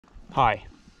Hi,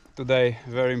 today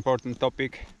very important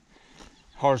topic,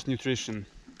 horse nutrition.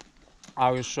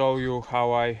 I will show you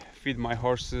how I feed my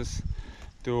horses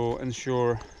to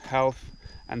ensure health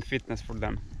and fitness for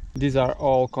them. These are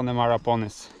all Connemara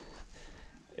ponies.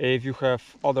 If you have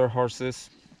other horses,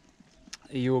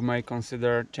 you may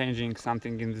consider changing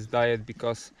something in this diet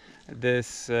because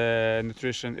this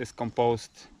nutrition is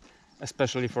composed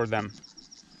especially for them.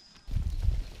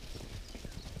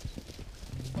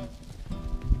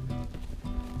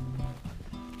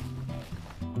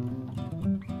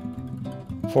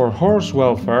 For horse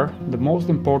welfare, the most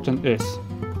important is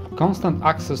constant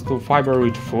access to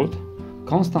fiber-rich food,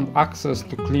 constant access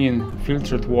to clean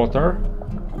filtered water,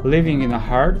 living in a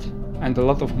herd, and a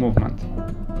lot of movement.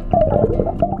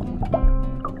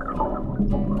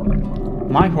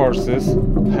 My horses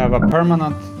have a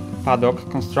permanent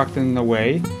paddock constructed in a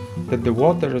way that the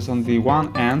water is on the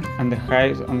one end and the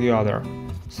hay is on the other,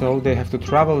 so they have to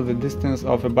travel the distance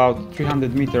of about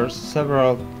 300 meters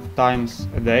several times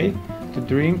a day to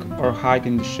drink or hide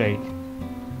in the shade.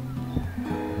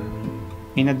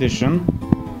 In addition,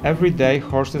 every day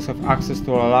horses have access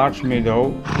to a large meadow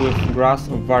with grass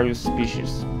of various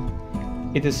species.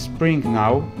 It is spring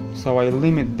now, so I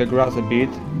limit the grass a bit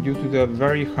due to the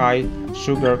very high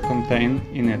sugar contained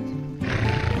in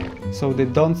it. So they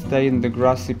don't stay in the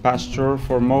grassy pasture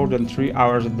for more than 3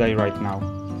 hours a day right now.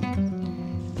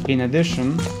 In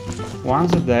addition,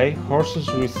 once a day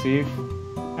horses receive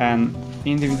an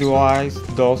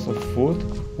individualized dose of food,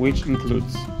 which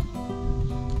includes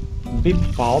beef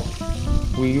pulp.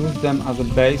 We use them as a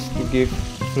base to give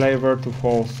flavor to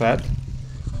whole set.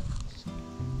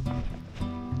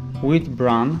 Wheat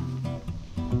bran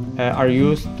are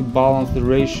used to balance the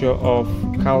ratio of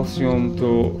calcium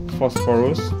to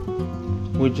phosphorus,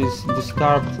 which is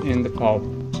disturbed in the pulp.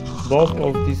 Both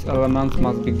of these elements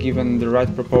must be given in the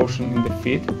right proportion in the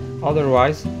feed,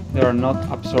 otherwise they are not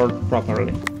absorbed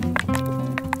properly.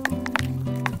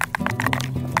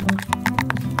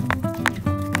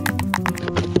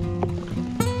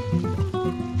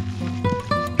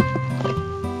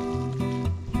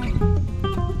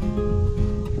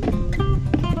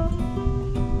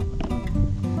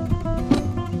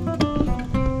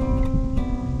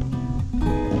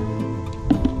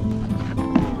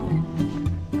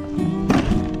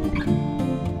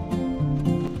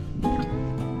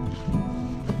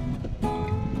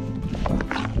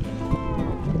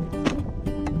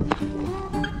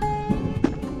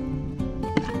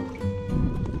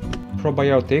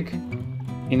 Probiotic,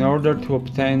 in order to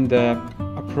obtain the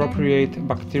appropriate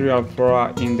bacterial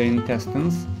flora in the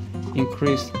intestines,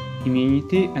 increase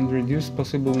immunity and reduce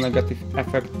possible negative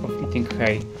effect of eating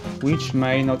hay, which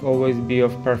may not always be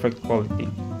of perfect quality,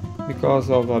 because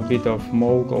of a bit of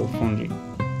mold or fungi.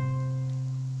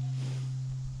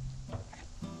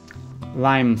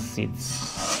 Lime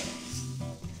seeds,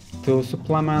 to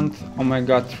supplement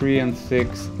omega-3 and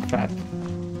 6 fat.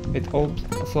 It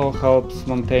also helps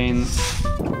maintain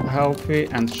a healthy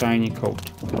and shiny coat.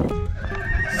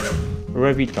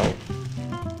 Revital.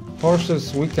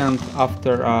 Horses weakened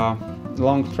after a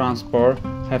long transport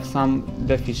have some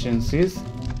deficiencies.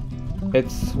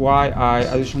 It's why I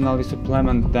additionally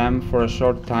supplement them for a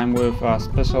short time with a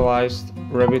specialized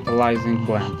revitalizing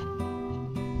blend.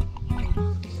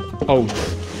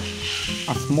 Oats.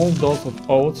 A small dose of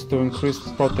oats to increase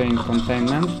protein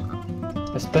containment,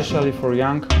 especially for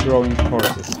young growing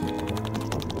horses.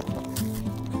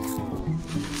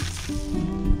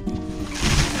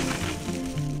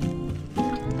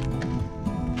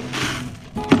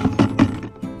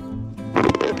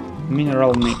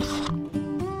 Mineral mix,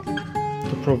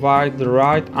 to provide the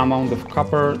right amount of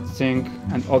copper, zinc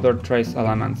and other trace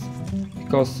elements,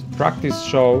 because practice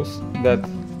shows that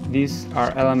these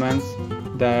are elements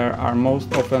that are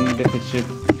most often deficient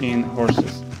in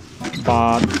horses,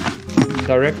 but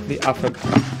directly affect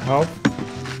health,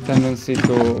 tendency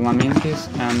to laminitis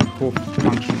and hoof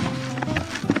function.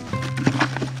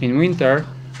 In winter,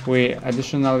 we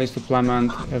additionally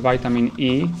supplement vitamin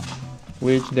E,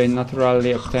 which they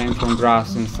naturally obtain from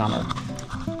grass in summer.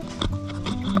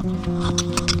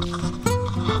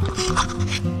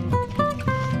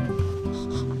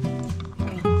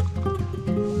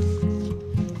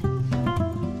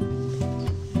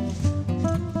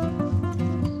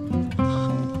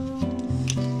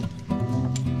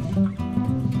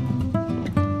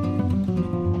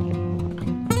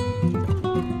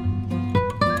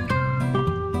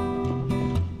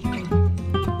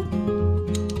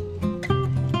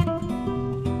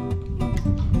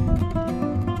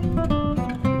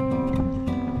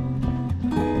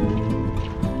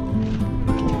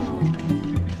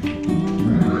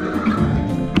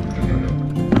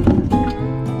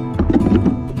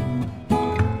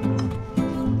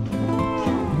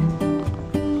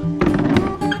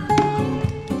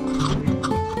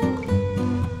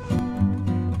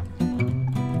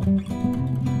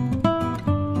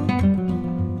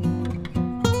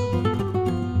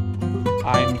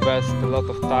 I invest a lot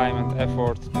of time and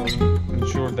effort to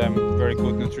ensure them very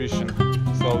good nutrition,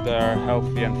 so they are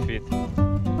healthy and fit,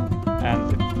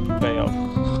 and it pays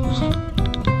off.